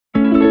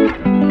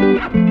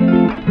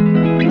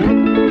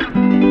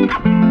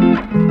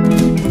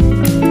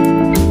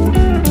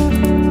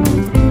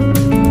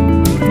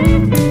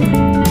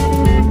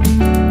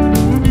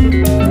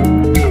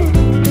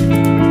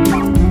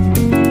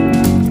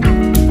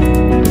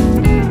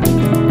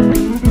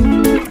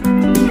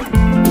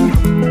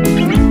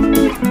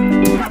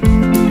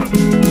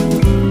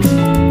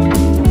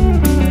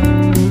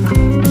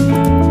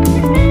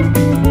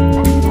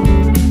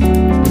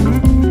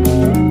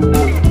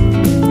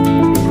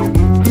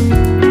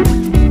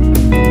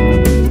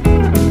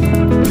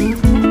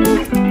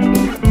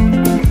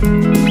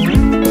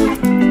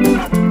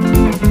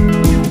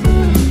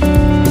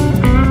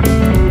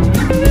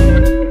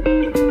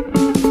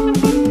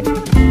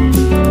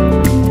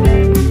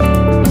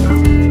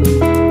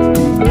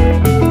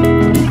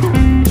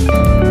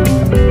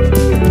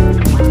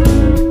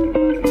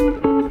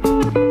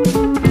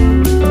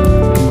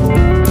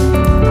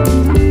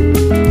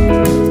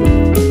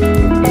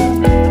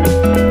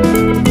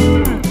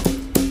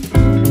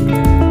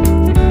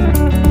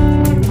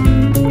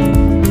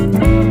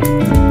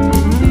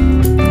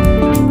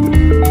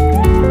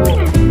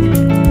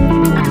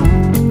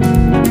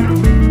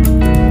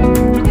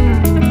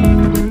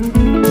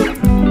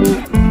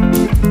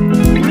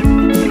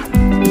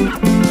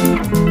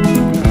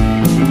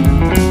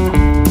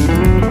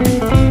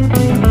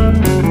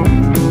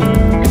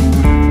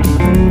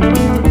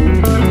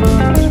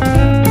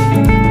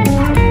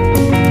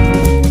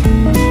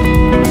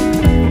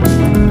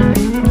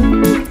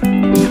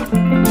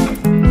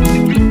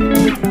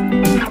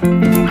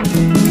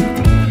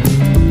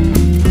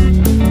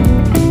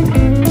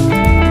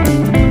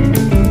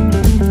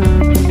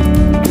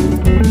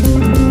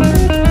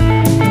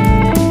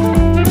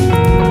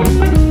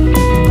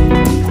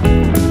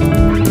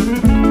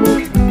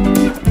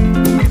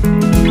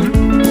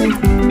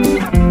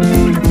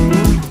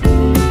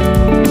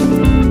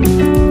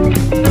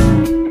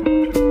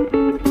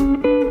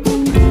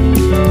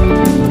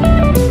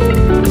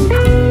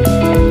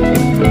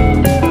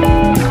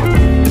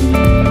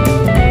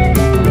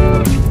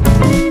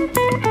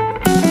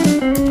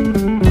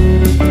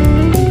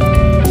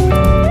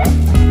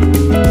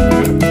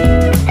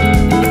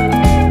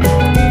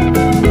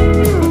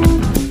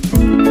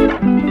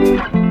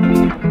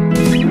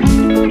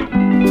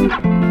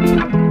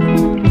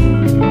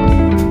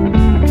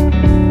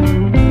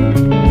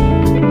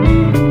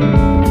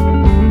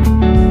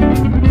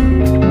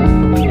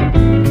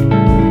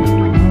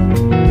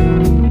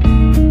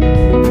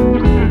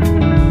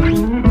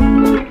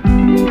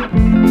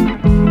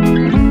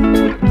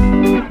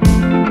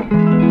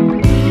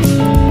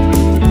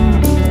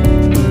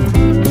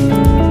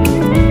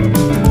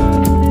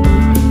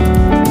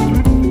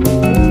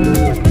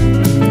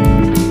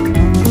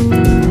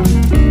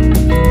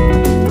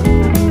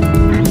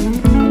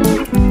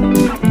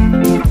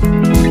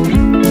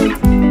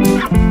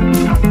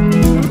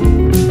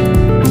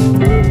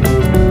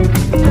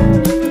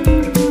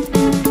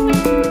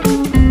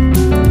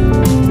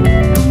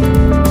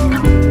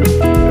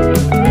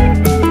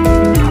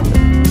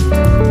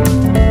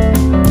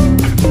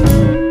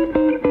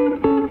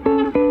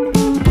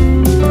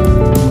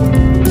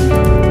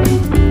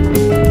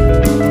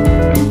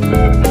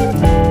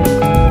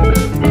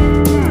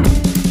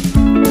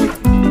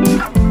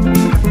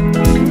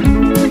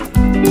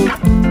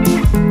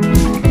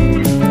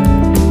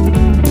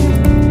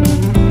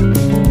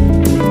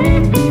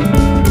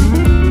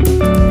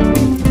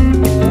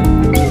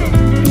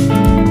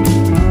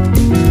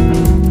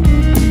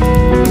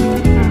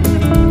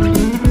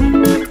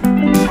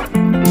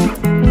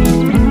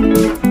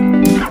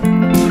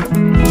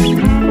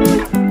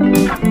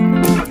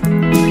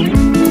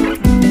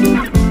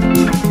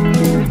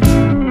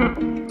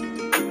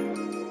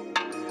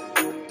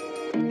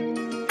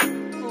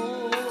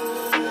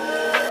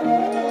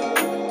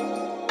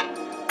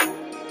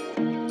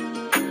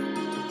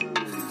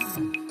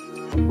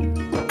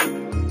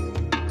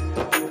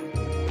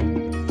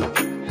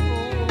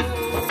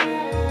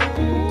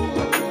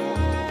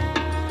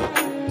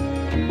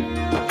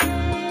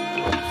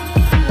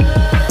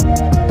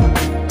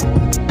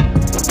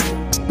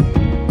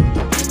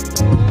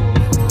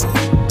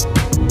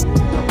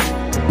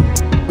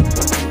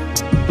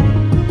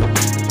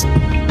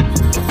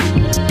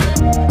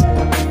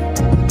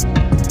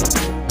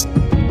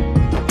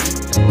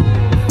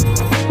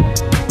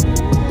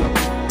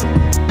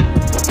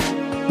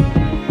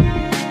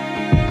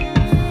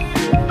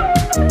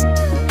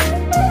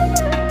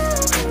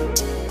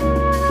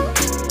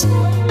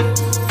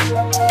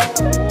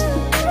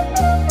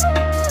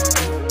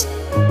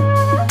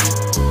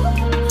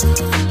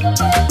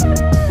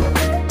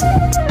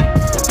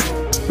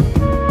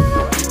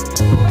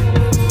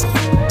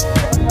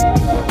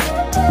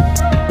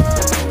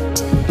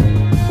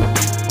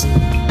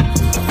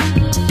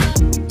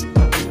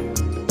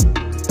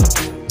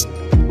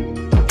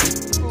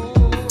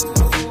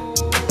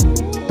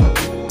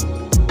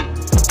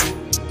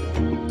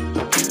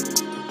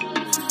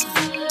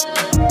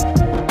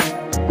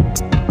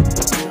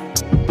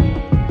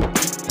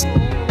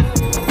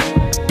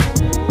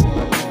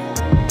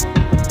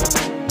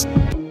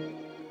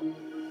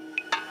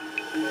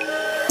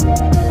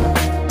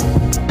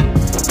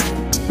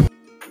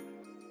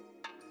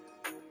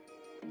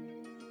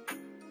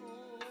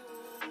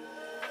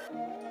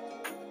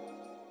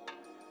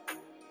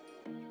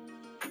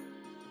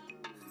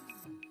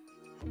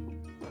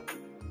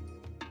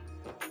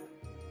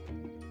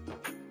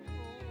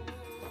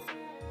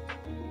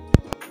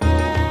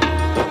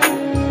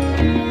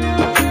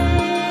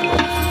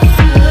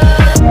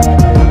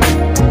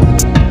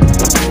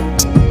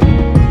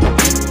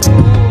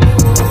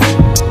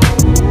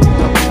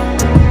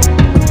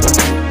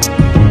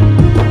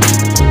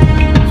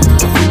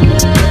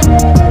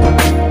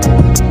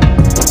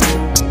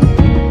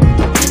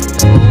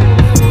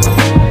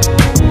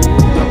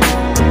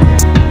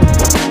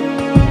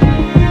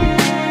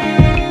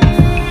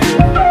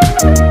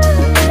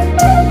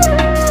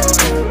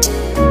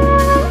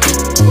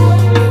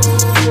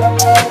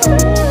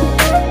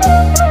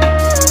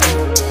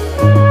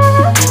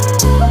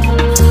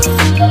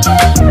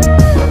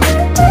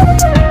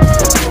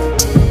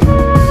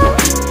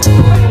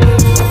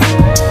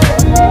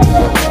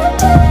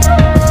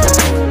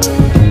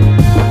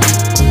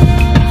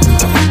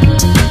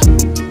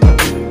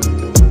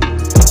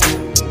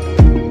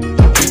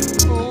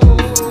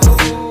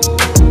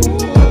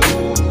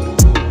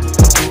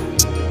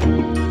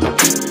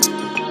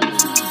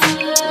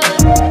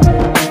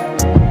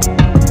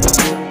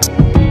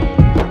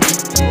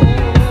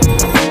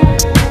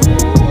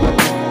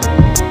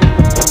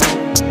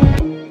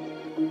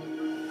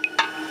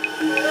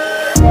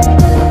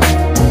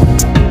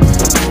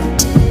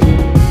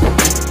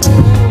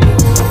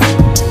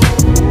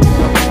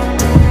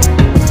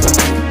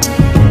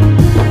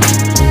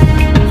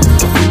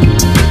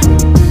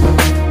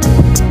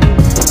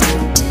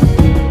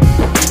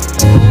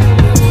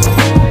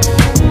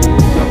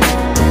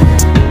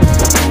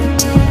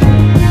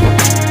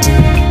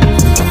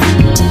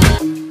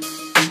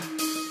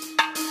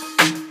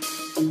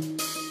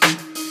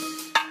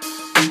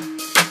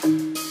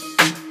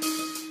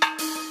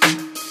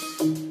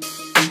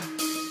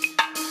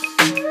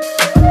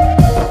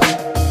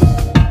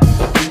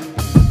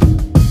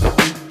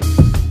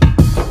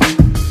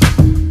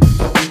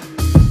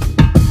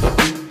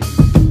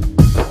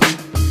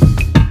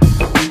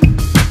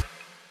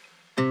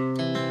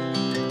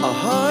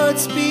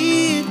hearts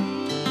beat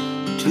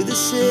to the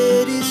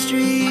city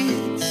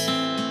streets.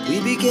 We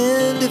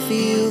began to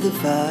feel the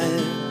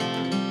fire.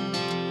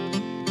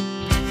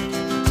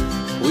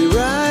 We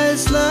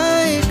rise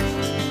like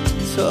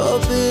tall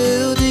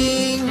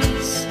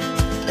buildings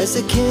as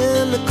the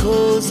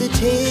chemicals, they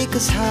take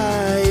us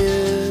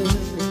higher.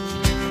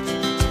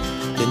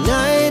 The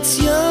night's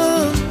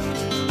young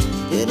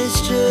and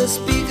it's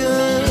just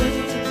begun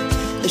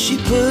as she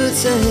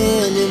puts her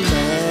hand in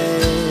mine.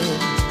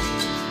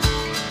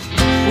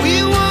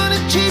 We wanna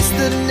chase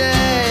the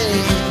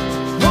night,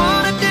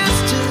 wanna dance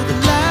to the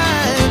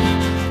light,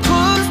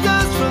 pull the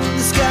stars from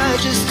the sky,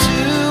 just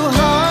two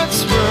hearts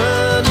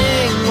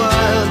running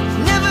wild.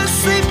 Never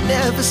sleep,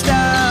 never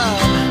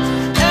stop,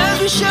 as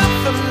we shout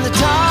from the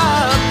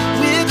top.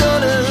 We're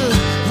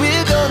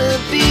gonna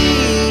be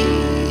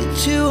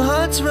two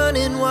hearts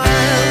running wild.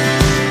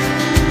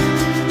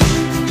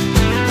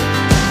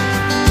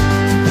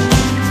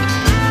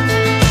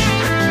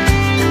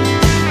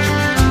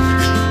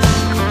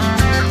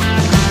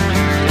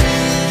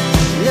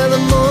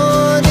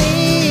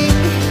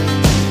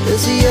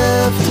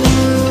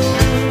 Afternoon,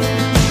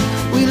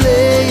 we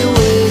lay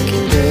awake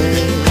in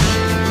bed.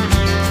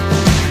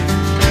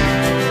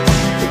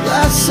 The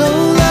laughs so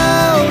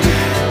loud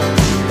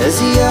as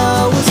the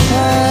hours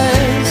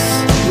pass.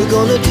 We're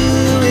gonna do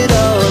it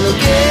all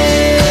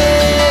again.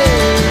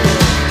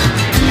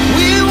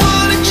 We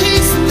wanna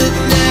chase the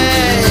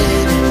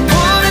night,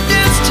 wanna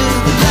dance to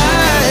the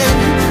light,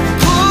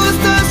 pull the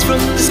stars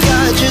from the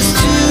sky, just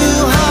two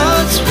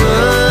hearts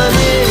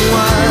running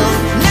wild.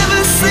 Never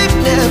sleep,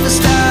 never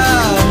stop,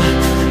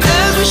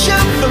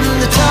 shout from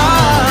the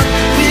top.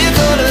 We're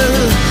gonna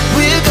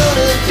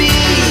be.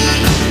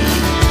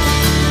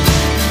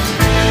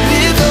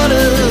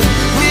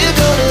 We're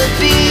gonna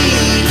be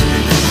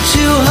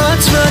two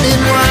hearts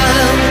running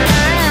wild.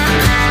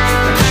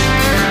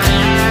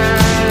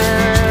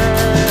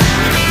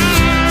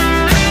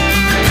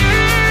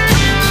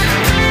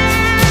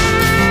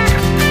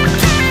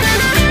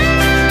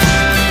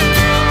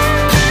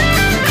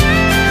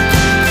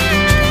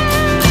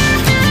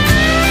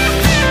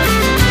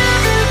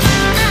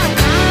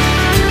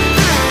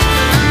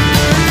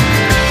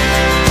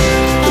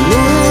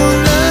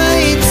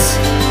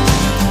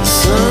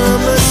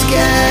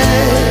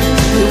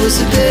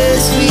 The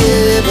best we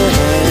ever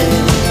had,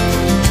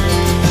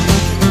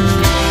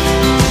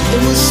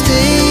 and we'll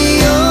stay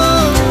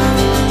on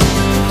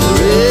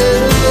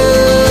forever.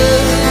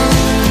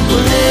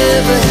 We'll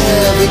never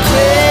have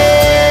regrets.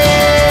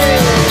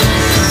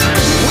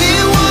 We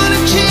wanna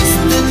chase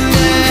the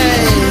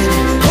night,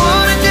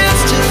 wanna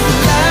dance to the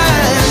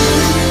light,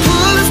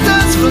 pull the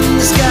stars from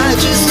the sky,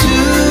 just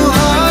two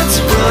hearts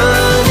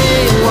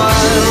running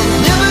wild.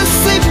 Never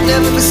sleep,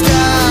 never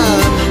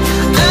stop,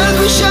 as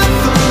we shout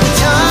from the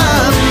top.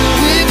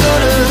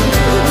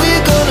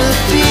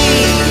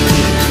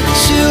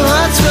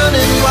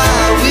 Running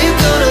wild, we're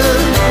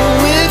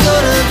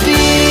gonna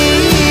be.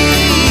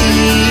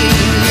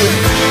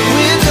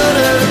 We're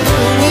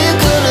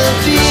gonna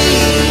be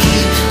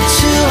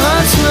two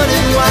hearts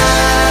running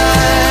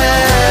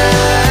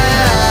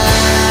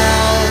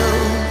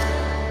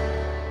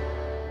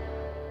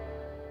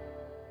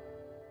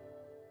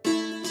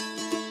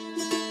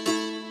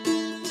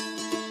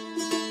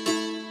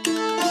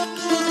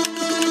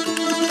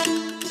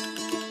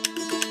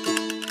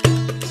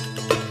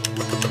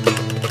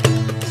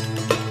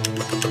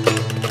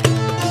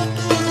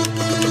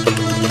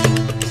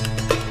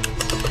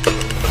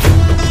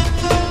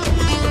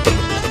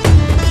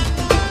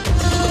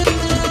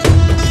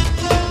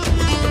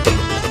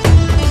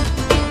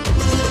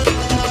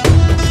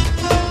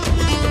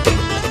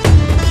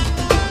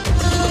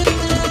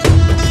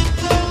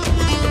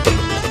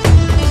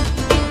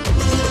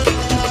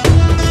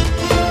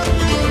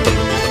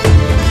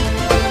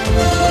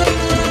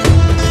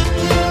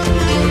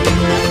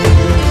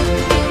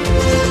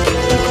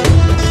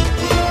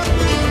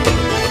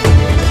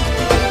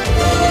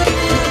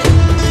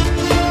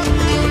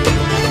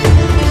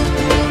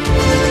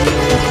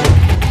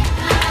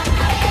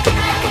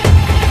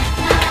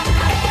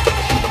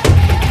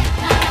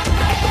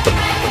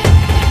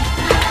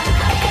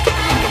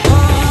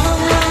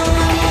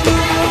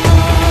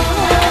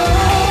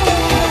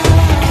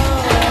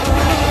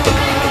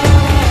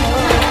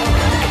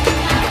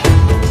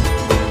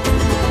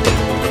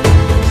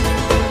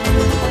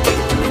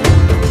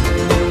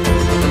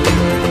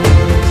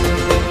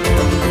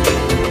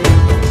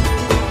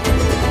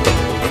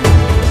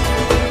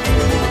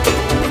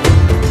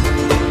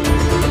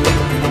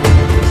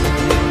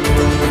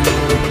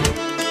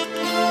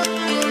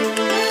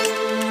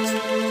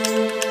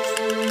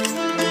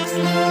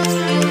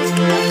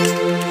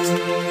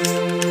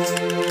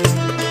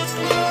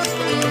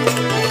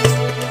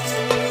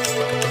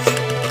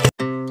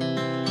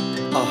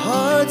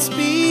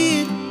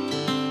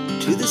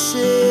to the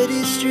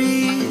city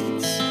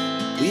streets.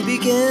 We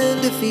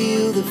began to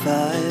feel the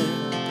fire.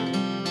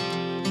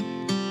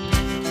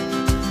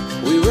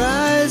 We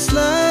rise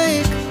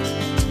like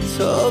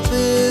tall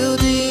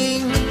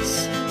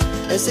buildings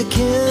as the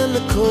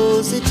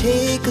chemicals they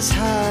take us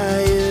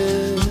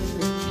higher.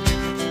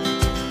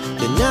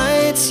 The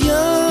night's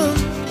young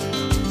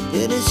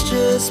and it's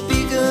just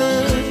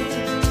begun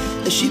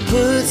as she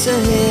puts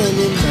her hand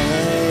in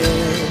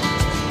mine.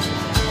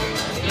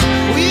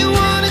 We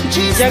wanna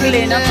chase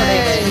the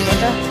night,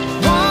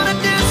 wanna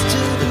dance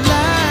to the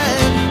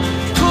light,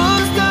 pull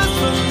stars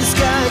from the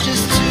sky,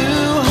 just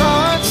two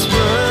hearts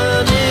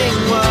running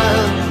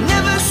wild.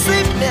 Never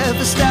sleep,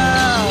 never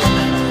stop.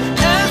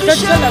 As we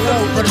shine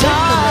from the top.